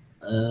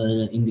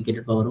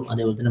 ഇൻഡിക്കേറ്റഡ് പവറും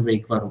അതേപോലെ തന്നെ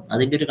ബ്രേക്ക് പവറും,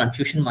 അതിൻ്റെ ഒരു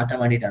കൺഫ്യൂഷൻ മാറ്റാൻ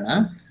വേണ്ടിയിട്ടാണ്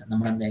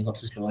നമ്മൾ എന്തായാലും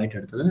കുറച്ച് സ്ലോ ആയിട്ട്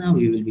എടുത്തത്.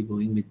 We will be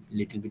going with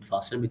little bit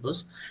faster because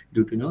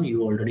due to know you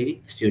already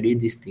study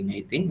this thing,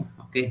 I think.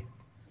 Okay,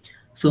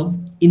 so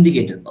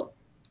indicated power.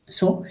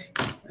 So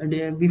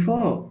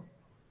before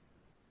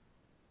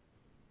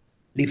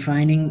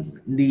defining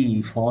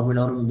the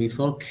formula, or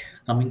before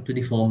coming to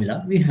the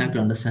formula, we have to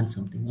understand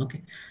something.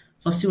 Okay,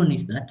 first one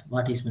is that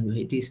what is meant by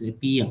it is a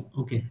PM.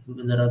 Okay,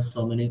 there are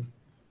so many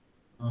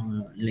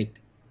like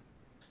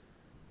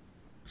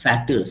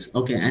factors.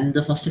 Okay, and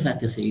the first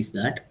factor says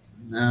that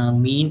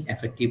mean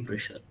effective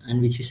pressure, and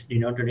which is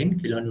denoted in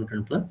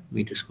kilonewton per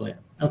meter square.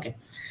 Okay,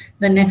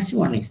 the next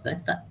one is that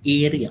the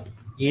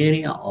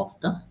area of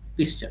the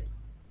piston.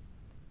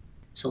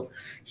 So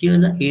here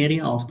the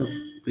area of the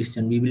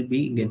piston, we will be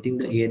getting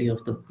the area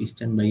of the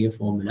piston by a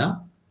formula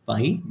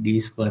pi d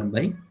square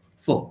by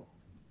 4.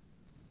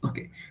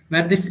 Okay,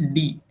 where this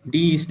d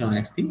is known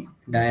as the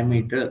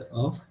diameter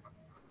of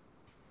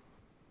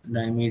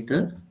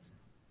diameter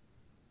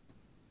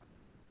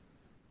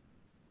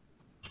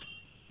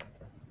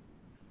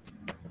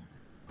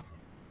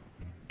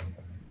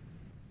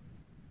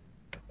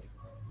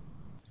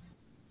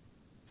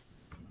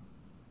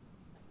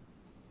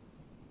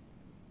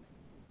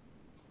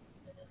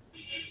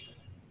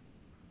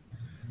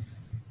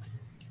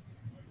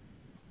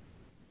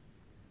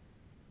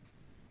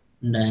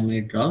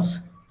of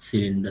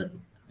cylinder,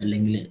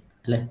 അല്ലെങ്കിൽ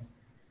അല്ലെ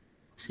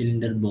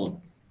cylinder ball,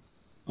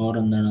 or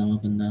എന്താണ്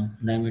നമുക്ക് എന്താ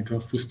diameter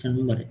of piston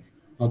എന്നും പറയും.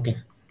 Okay,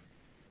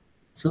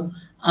 so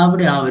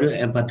അവിടെ ആ ഒരു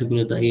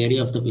particular the area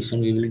of the piston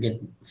we will get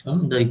from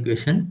the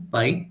equation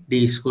pi d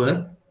square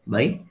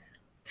by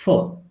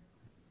 4.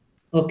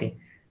 Okay,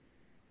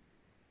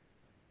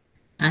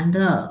 and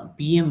the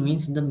PM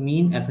means the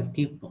mean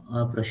effective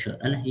pressure.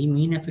 അല്ല ഈ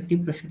mean effective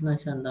pressure എന്ന്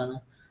വെച്ചാൽ എന്താണ്?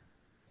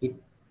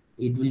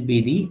 It will be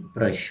the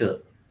pressure.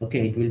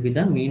 Okay, it will be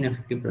the mean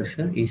effective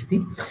pressure is the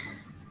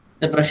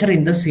pressure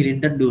in the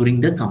cylinder during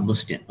the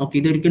combustion. Okay,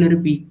 ഇതൊരിക്കലും ഒരു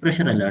peak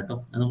pressure അല്ല കേട്ടോ,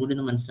 അതും കൂടി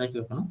ഒന്ന് മനസ്സിലാക്കി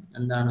വെക്കണം.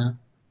 എന്താണ്?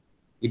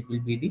 It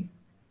will be the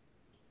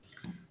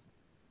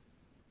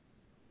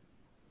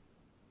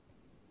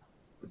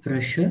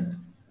pressure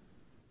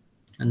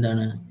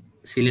എന്താണ്?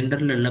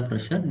 സിലിണ്ടറിലുള്ള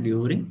pressure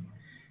during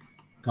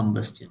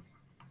combustion.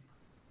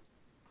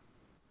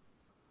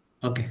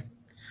 Okay,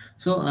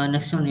 so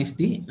next one is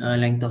the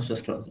length of the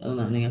stroke. അത്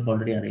നിങ്ങൾക്ക്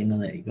already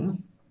അറിയുന്നതായിരിക്കും.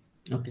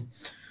 Okay,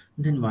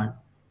 then what?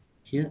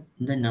 Here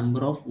the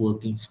number of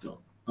working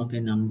stroke. Okay,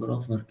 number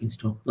of working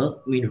stroke per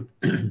minute.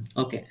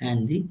 Okay,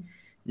 and the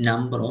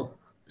number of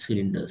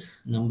cylinders.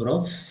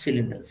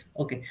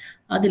 Okay,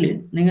 അതിൽ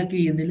നിങ്ങൾക്ക്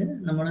ഇതിൽ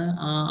നമ്മൾ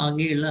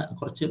ആകെയുള്ള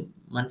കുറച്ച്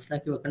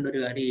മനസ്സിലാക്കി വെക്കേണ്ട ഒരു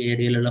കാര്യം ഈ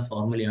ഏരിയയിലുള്ള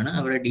ഫോർമുലയാണ്.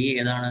 അവിടെ ഡി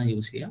ഏതാണെന്ന്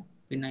യൂസ് ചെയ്യാം.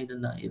 പിന്നെ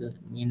ഇതെന്താ, ഇത്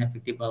മീൻ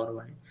എഫക്റ്റീവ് പവർ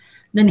വേണ്ടി.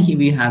 Then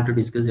we have to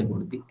discuss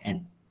about the N.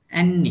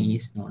 N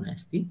is known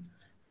as the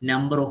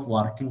number of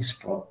working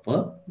stroke per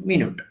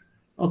minute.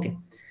 Okay,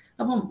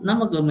 അപ്പം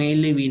നമുക്ക്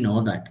mainly we know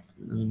that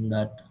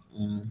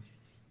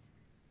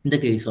in the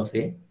case of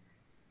a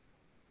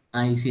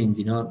IC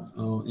engine or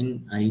in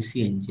IC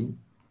engine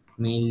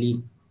mainly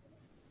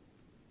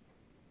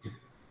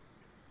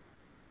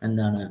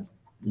എന്താണ്,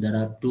 there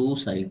are two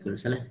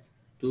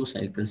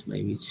cycles by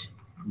which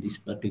this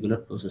particular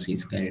process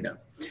is carried out.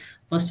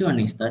 First one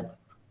is that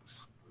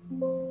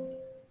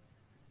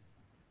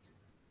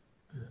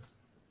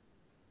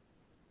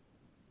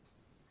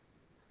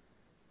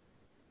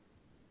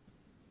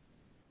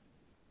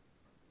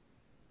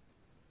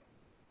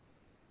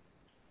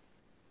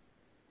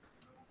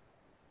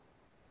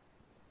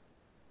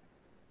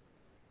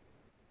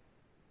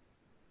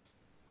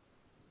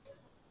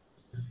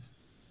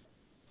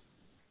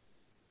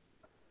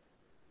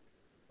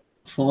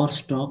four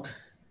stroke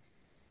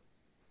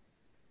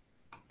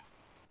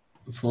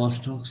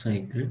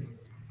cycle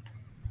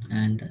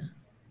and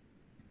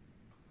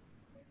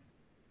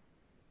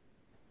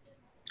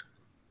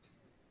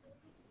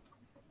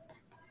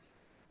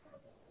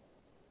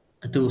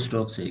two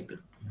stroke cycle.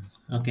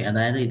 Okay,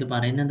 അതായത് ഇത്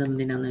പറയുന്നത്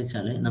എന്തിനാന്ന്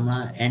വെച്ചാൽ നമ്മൾ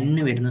N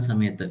വരുന്ന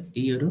സമയത്ത്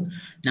ഈ ഒരു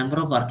number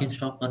of working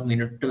stroke per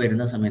minute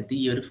വരുന്ന സമയത്ത്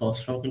ഈ ഒരു 4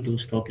 സ്ട്രോക്കിലും 2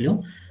 സ്ട്രോക്കിലും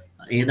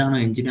ഏതാണോ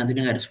എഞ്ചിൻ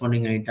അതിന്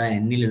കറസ്പോണ്ടിങ് ആയിട്ട് ആ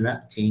എന്നിലുള്ള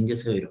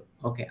ചേഞ്ചസ് വരും.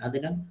 ഓക്കെ,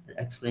 അതിനെ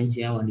എക്സ്പ്ലെയിൻ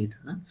ചെയ്യാൻ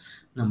വേണ്ടിയിട്ടാണ്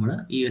നമ്മൾ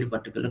ഈ ഒരു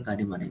പർട്ടിക്കുലർ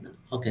കാര്യം പറയുന്നത്.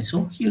 Okay, so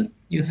here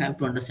you have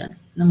to understand.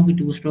 നമുക്ക്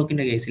 2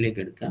 സ്ട്രോക്കിൻ്റെ കേസിലേക്ക്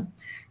എടുക്കാം.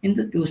 In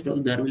the 2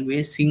 stroke there will be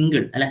A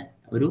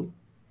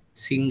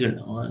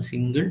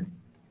single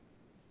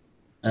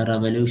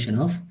revolution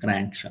of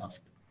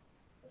crankshaft.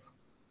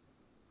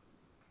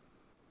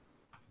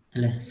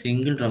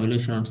 Single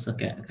revolution of the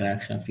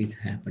crankshaft is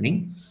happening.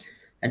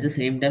 At the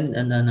same time,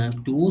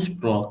 two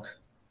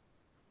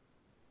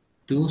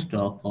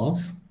stroke of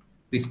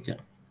piston.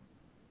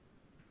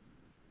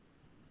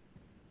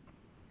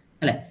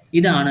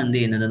 ഇതാണ് എന്ത്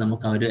ചെയ്യുന്നത്,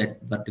 നമുക്ക് ആ ഒരു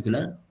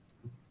particular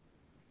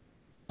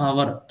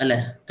power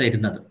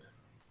തരുന്നത്.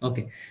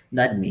 Okay,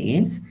 that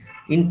means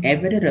in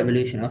every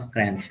revolution of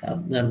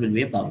crankshaft there will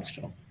be a power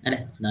stroke.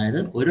 അതായത്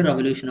ഒരു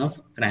revolution of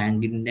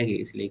crankന്റെ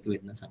കേസിലേക്ക്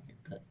വരുന്ന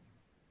സമയത്ത്,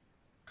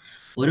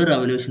 ഒരു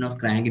revolution of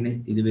crankന്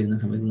ഇത് വരുന്ന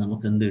സമയത്ത്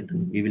നമുക്ക് എന്ത്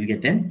കിട്ടും? We will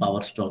get a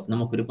power stroke.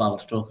 നമുക്കൊരു പവർ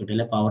സ്ട്രോക്ക്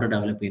കിട്ടില്ല, പവർ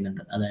ഡെവലപ്പ്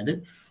ചെയ്യുന്നുണ്ട്. അതായത്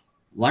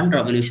one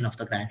revolution of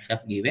the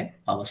crankshaft give a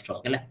power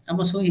stroke.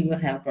 അപ്പോൾ so you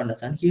have to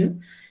understand here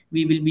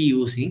we will be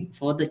using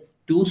for the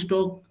two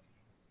stroke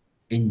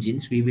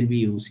engines we will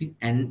be using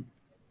N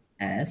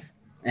as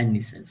N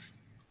itself.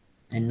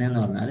 എന്ന്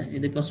പറഞ്ഞാൽ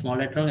ഇതിപ്പോൾ small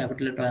ലെറ്ററോ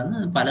capital ലെറ്ററോ ആണ്.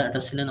 പല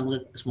ടെസ്റ്റിലും നമുക്ക്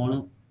സ്മോളും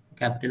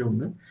ക്യാപിറ്റലും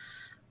ഉണ്ട്.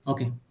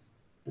 Okay,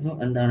 so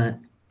എന്താണ്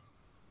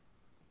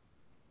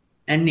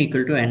n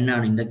equal to n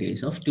ആണ് in the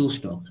case of 2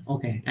 stroke.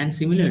 Okay, and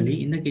similarly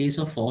in the case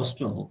of 4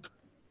 stroke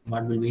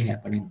what will be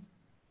happening?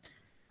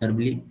 There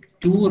will be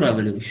two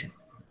revolution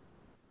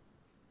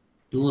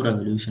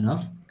of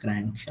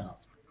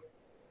crankshaft.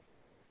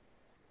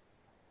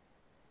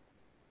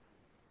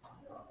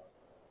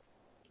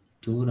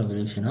 Two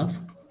revolution of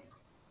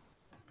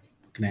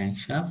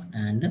crankshaft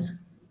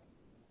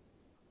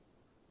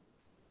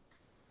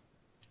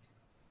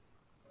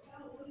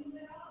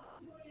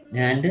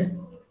and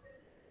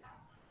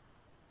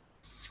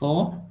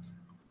four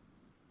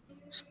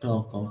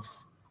stroke of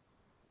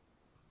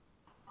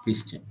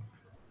piston.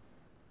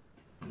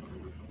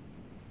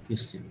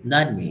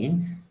 That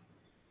means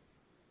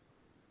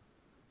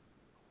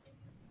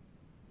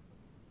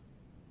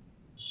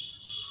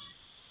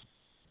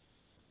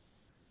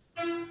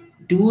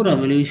two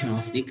revolution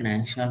of the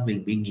crankshaft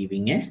will be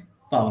giving a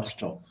power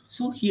stroke.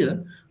 So here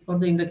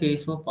in the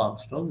case of power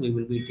stroke we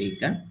will be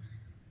taken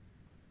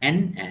n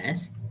as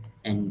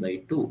n by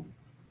 2.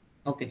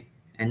 Okay,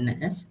 n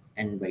as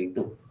n by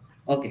 2.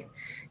 Okay,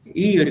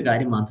 ഈ ഒരു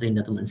കാര്യം മാത്രമേ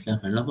ഇതിൻ്റെ അകത്ത്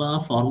മനസ്സിലാക്കാനുള്ളൂ. അപ്പോൾ ആ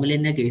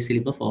ഫോർമുലേൻ്റെ കേസിൽ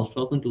ഇപ്പോൾ 4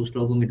 സ്ട്രോക്കും 2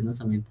 സ്ട്രോക്കും വരുന്ന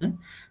സമയത്ത്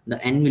the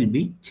N will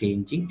be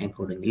changing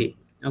accordingly.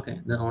 Okay,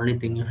 the only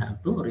thing you have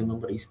to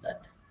remember is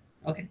that.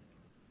 Okay,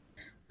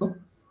 അപ്പോൾ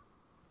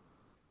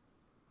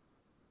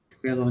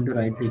we are going to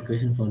write the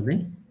equation for the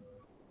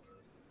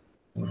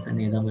ഇവിടെ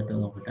തന്നെ എഴുതാൻ പറ്റുമോ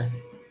നോക്കട്ടെ.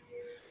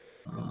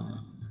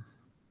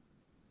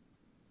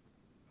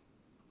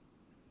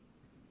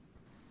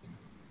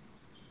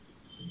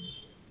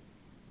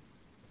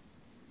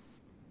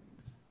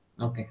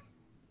 Okay,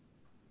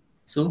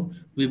 so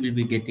we will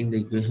be getting the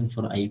equation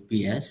for IP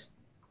as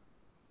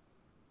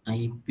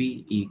IP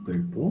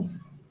equal to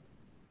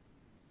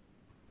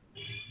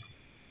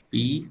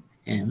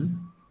PM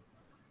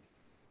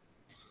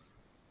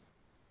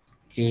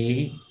A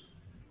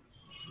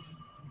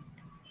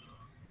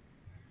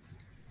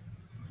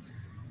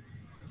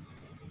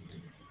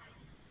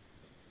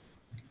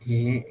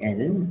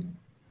AL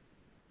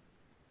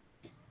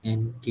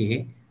NK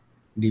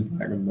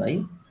divided by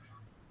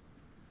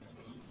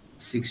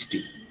 60.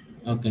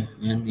 Okay,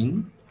 and in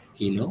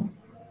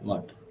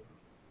kilowatt.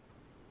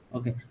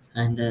 Okay,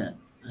 and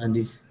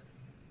this.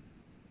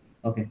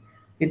 Okay,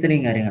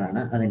 ഇത്രയും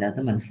കാര്യങ്ങളാണ് അതിൻ്റെ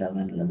അകത്ത്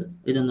മനസ്സിലാക്കാനുള്ളത്.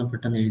 ഇതൊന്ന്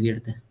പെട്ടെന്ന്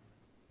എഴുതിയെടുത്ത്.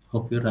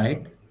 Hope you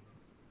right.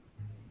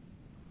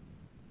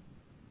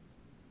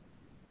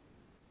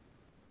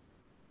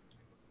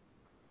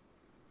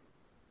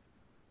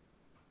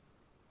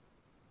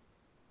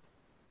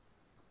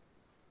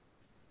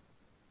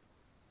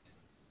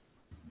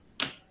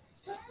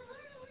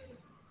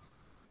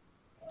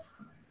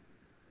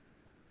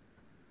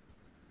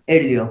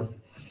 എഴുതിയോ?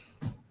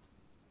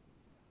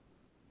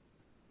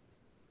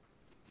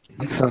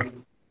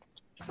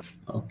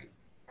 Okay,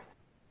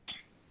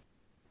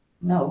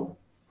 now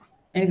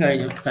എനിക്ക്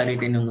കഴിഞ്ഞു,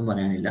 കാര്യമായിട്ട് ഇനി ഒന്നും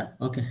പറയാനില്ല.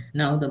 Okay,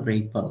 now the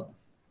break power.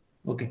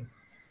 Okay,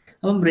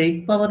 അപ്പം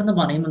ബ്രേക്ക് പവർ എന്ന്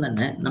പറയുമ്പോൾ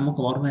തന്നെ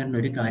നമുക്ക് ഓർമ്മ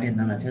വരുന്ന ഒരു കാര്യം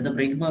എന്താണെന്ന് വെച്ചാൽ the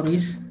break power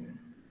is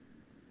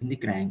in the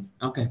crank.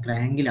 Okay,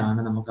 ക്രാങ്കിലാണ്,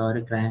 നമുക്ക് ആ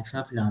ഒരു ക്രാങ്ക്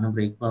ഷാഫ്റ്റിലാണ്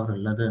ബ്രേക്ക് പവർ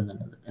ഉള്ളത്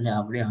എന്നുള്ളത് അല്ലെ,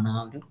 അവിടെയാണ്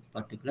ആ ഒരു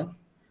particular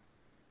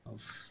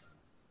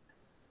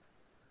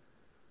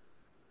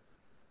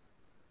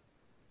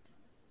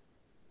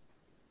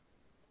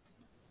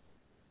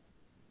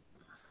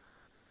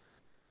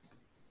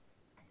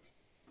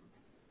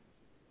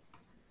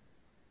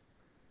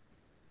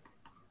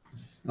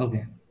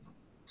okay.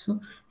 So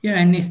here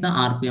n is the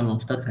RPM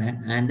of the crank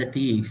and the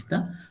T is the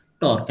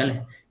torque അല്ലേ.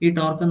 ഈ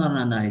ടോർക്ക് എന്ന്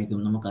പറഞ്ഞാൽ എന്തായിരിക്കും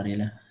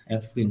നമുക്കറിയാലോ,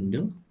 F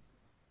into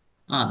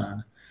R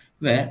ആണ്,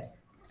 where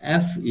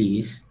F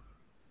is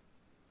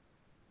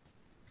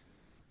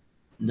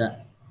the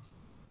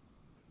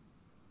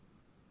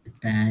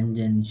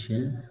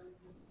tangential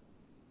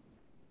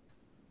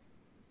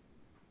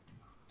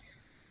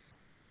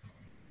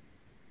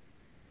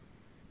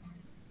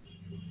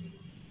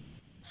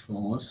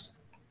force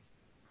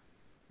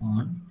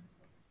on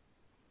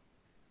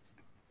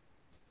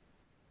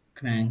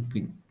crank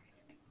pin.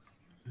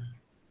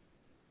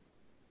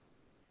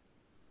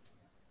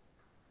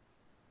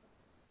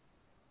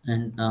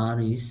 And R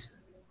is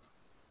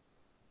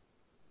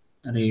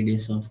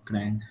radius of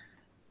crank.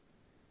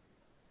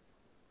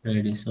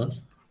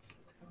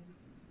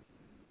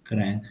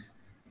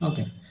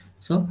 Okay,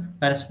 so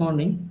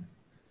corresponding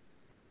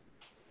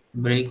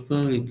brake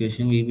power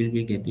equation we will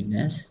be getting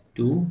as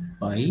 2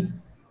 pi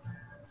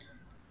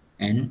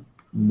n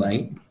by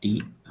t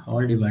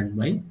whole divided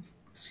by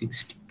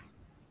 60.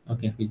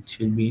 Okay, which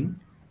will be in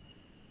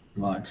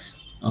watts.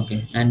 Okay,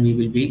 and we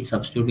will be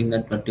substituting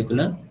that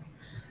particular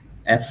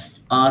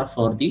Fr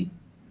for the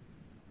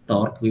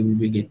torque. We will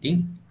be getting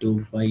 2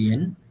 pi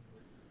n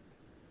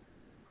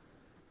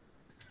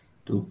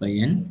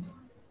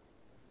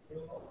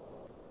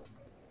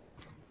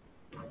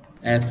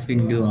F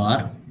into R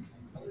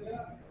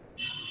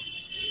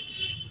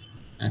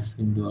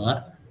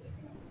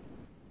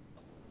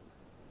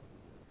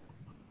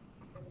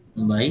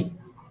by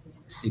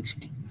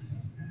 60.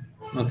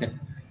 Okay,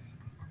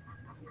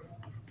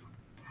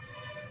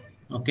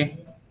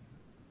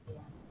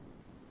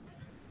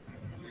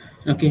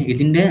 okay,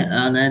 ഇതിൻ്റെ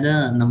അതായത്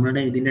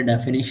നമ്മളുടെ ഇതിൻ്റെ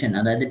definition,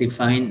 അതായത്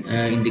define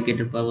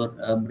indicator power,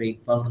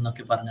 break power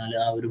എന്നൊക്കെ പറഞ്ഞാൽ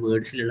ആ ഒരു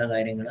വേർഡ്സിലുള്ള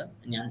കാര്യങ്ങൾ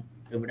ഞാൻ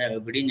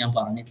എവിടെയും ഞാൻ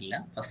പറഞ്ഞിട്ടില്ല.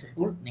 ഫസ്റ്റ് ഓഫ്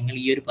ഓൾ നിങ്ങൾ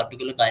ഈ ഒരു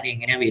പർട്ടിക്കുലർ കാര്യം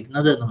എങ്ങനെയാണ്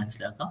വരുന്നത് എന്ന്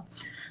മനസ്സിലാക്കാം.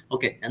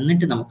 ഓക്കെ,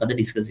 എന്നിട്ട് നമുക്കത്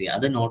ഡിസ്കസ് ചെയ്യാം.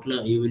 അത് നോട്ടിൽ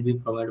you will be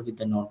provide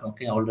with a not.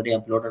 Okay, already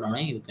uploaded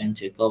ആണ്, you can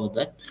check over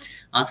that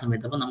ആ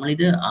സമയത്ത്. അപ്പോൾ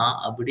നമ്മളിത്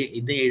അവിടെ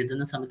ഇത്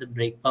എഴുതുന്ന സമയത്ത്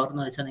ബ്രേക്ക് പവർ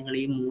എന്ന് വെച്ചാൽ നിങ്ങൾ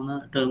ഈ 3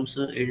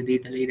 ടേംസ്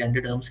എഴുതിയിട്ട് അല്ലെങ്കിൽ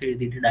 2 ടേംസ്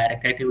എഴുതിയിട്ട്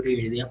ഡയറക്റ്റായിട്ട് ഇവിടെ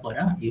എഴുതിയാൽ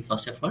പോരാ. ഈ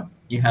first of all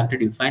you have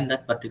to define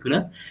that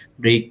particular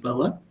break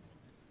power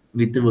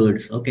with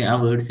words. Okay, ആ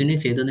വേർഡ്സിന്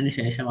ചെയ്തതിന്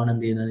ശേഷമാണ്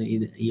എന്ത് ചെയ്യുന്നത്,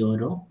 ഈ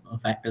ഓരോ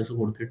ഫാക്ടേഴ്സ്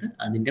കൊടുത്തിട്ട്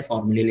അതിൻ്റെ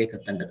ഫോർമുലയിലേക്ക്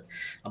എത്തേണ്ടത്.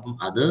 അപ്പം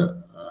അത്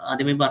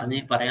ആദ്യമേ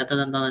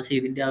പറയാത്തത് എന്താണെന്ന് വെച്ചാൽ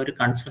ഇതിൻ്റെ ആ ഒരു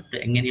കൺസെപ്റ്റ്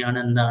എങ്ങനെയാണ്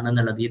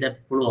എന്താണെന്നുള്ളത് ഇത്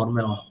എപ്പോഴും ഓർമ്മ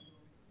വേണം.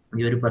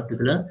 ഈ ഒരു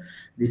പർട്ടിക്കുലർ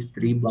ദിസ്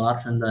 3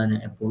 ബാർസ് എന്താണ്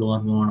എപ്പോഴും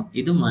ഓർമ്മ വേണം.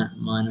 ഇത്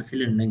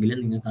മനസ്സിലുണ്ടെങ്കിൽ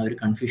നിങ്ങൾക്ക് ആ ഒരു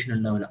കൺഫ്യൂഷൻ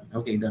ഉണ്ടാവില്ല.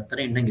 ഓക്കെ, ഇത് അത്ര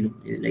ഉണ്ടെങ്കിലും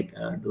like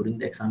during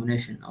the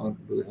examination or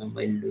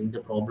while doing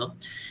the problem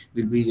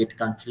will be get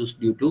confused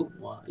due to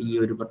ഈ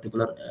ഒരു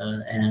പർട്ടിക്കുലർ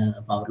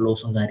പവർ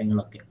ലോസും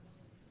കാര്യങ്ങളൊക്കെ.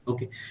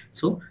 ഓക്കെ.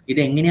 സോ ഇത്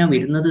എങ്ങനെയാണ്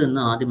വരുന്നത്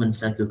എന്ന് ആദ്യം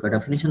മനസ്സിലാക്കി വെക്കുക.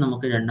 ഡെഫിനേഷൻ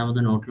നമുക്ക് രണ്ടാമത്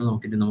നോട്ടിൽ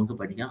നോക്കിയിട്ട് നമുക്ക്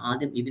പഠിക്കാം.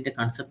 ആദ്യം ഇതിൻ്റെ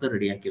കൺസെപ്റ്റ്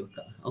റെഡിയാക്കി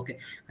വെക്കുക. ഓക്കെ,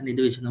 കാരണം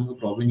ഇത് വെച്ച് നമുക്ക്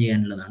പ്രോബ്ലം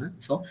ചെയ്യാനുള്ളതാണ്.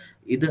 സോ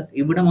ഇത്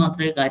ഇവിടെ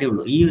മാത്രമേ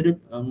കാര്യമുള്ളൂ. ഈ ഒരു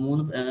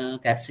 3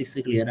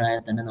 കാരക്ടറിസ്റ്റിക്സ് ക്ലിയർ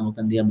ആയാൽ തന്നെ നമുക്ക്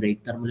എന്ത് ചെയ്യാം?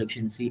 Break thermal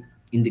efficiency,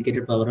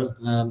 indicated power,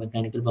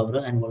 mechanical power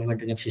and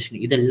volumetric efficiency,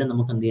 ഇതെല്ലാം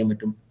നമുക്ക് എന്ത് ചെയ്യാൻ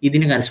പറ്റും?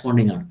 ഇതിന്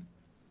കറസ്പോണ്ടിങ് ആണ്.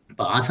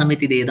 അപ്പോൾ ആ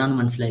സമയത്ത് ഇത് ഏതാണെന്ന്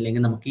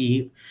മനസ്സിലായില്ലെങ്കിൽ നമുക്ക് ഈ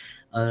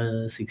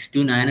 6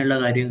 to 9 ഉള്ള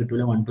കാര്യം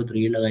കിട്ടൂല, 1 to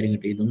 3 ഉള്ള കാര്യം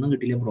കിട്ടില്ല, ഇതൊന്നും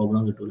കിട്ടില്ല,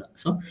 പ്രോബ്ലം കിട്ടൂല.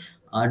 സോ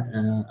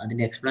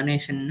അതിൻ്റെ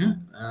എക്സ്പ്ലനേഷന്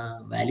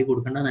വാല്യൂ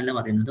കൊടുക്കേണ്ടതെന്നല്ല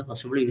പറയുന്നത്.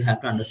 First of all you have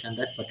to understand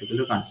that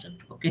particular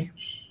concept. Okay,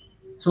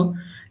 so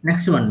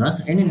next one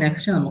was, ഇനി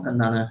നെക്സ്റ്റ് നമുക്ക്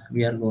എന്താണ്?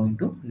 V are going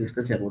to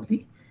discuss about the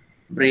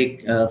break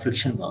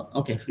friction power.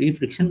 Okay, ഈ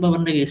ഫ്രിക്ഷൻ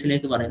പവറിൻ്റെ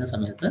കേസിലേക്ക് പറയുന്ന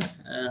സമയത്ത്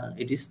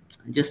ഇറ്റ് ഈസ്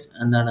ജസ്റ്റ്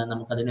എന്താണ്,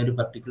 നമുക്ക് അതിനൊരു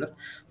പർട്ടിക്കുലർ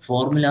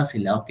ഫോർമുലാസ്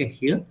ഇല്ല. Okay,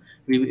 here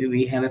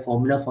we have a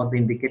formula for the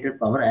indicated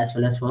power as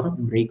well as for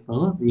brake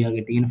power. We are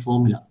getting a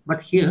formula, but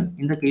here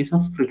in the case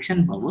of friction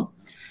power,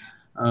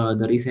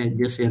 there is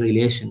just a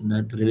relation.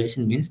 That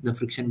relation means the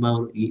friction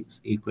power is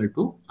equal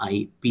to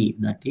IP,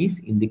 that is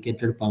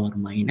indicated power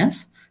minus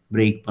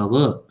brake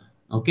power.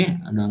 Okay,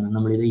 അതാണ്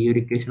നമ്മൾ ഇത് ഈ ഒരു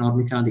equation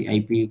ഓർമ്മിച്ചാൽ മതി.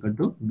 IP equal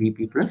to BP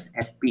plus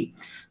FP.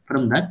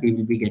 From that we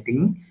will be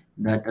getting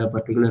that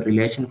particular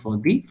relation for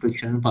the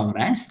friction power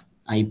as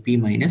IP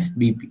minus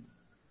BP.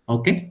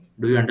 Okay,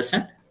 do you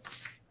understand?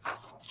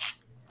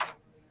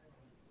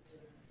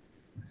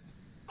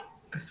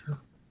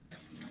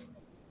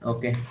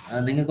 Okay,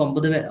 നിങ്ങൾക്ക്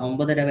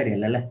 9:30 വരെ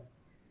അല്ലേ?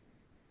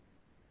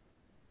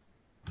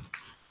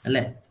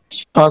 അല്ലേ?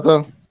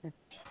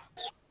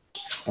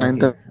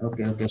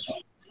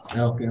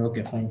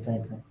 Okay, fine.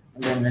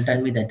 Then tell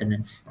me the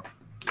attendance.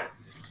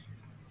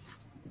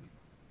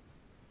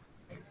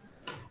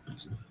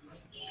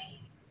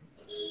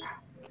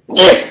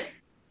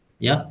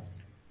 Yeah.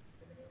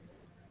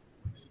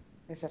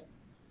 Yes, sir.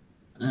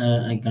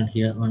 I can't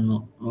hear. One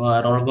more.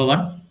 Roll number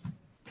 1.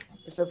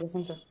 Yes, sir.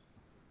 Present, sir.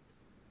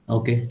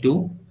 Okay, 2.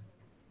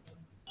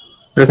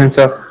 Present,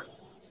 sir.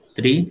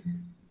 3.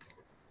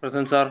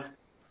 Present, sir.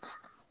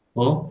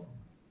 4.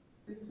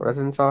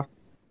 Present, sir.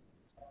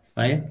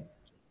 5.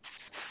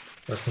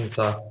 Present,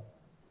 sir.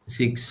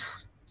 6.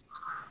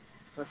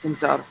 Present,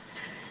 sir.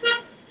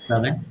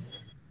 7.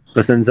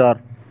 Present, sir.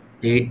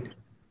 8.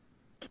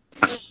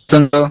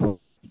 Present, sir.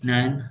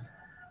 9.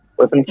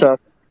 Present, sir.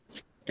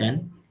 10.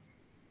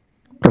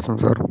 Present,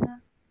 sir.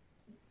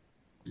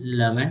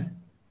 11.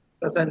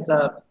 Present,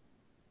 sir.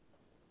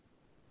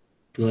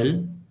 12.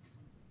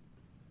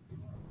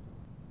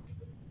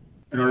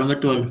 Roll number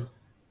 12.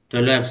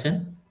 12 absent.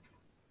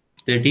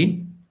 13.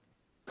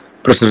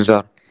 Present,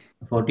 sir.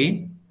 14.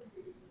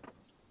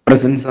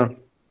 Present, sir.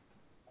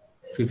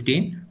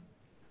 15.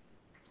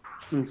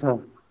 Present, sir.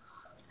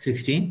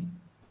 16.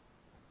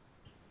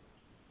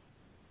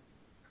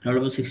 Roll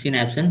number 16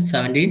 absent.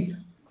 17.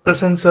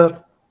 Present, sir.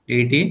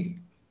 18.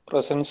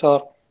 Present, sir.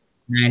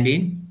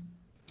 19.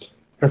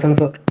 Present,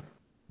 sir.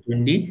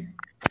 20.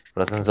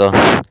 Present, sir.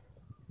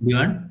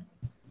 21.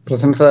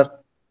 Present, sir.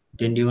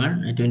 21.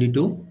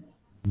 22.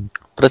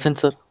 Present,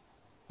 sir.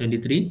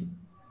 23.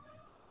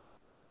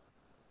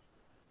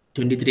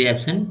 23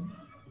 absent.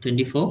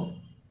 24.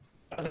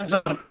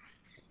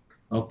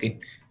 Okay,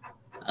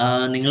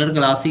 നിങ്ങളുടെ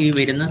class ഈ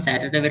വരുന്ന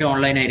Saturday വരെ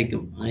online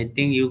ആയിരിക്കും. I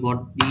think you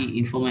got the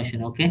information.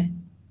 Okay,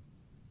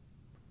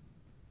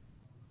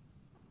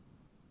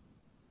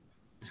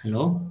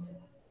 hello.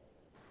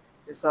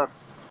 Yes, sir.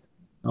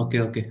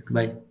 Okay,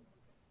 by.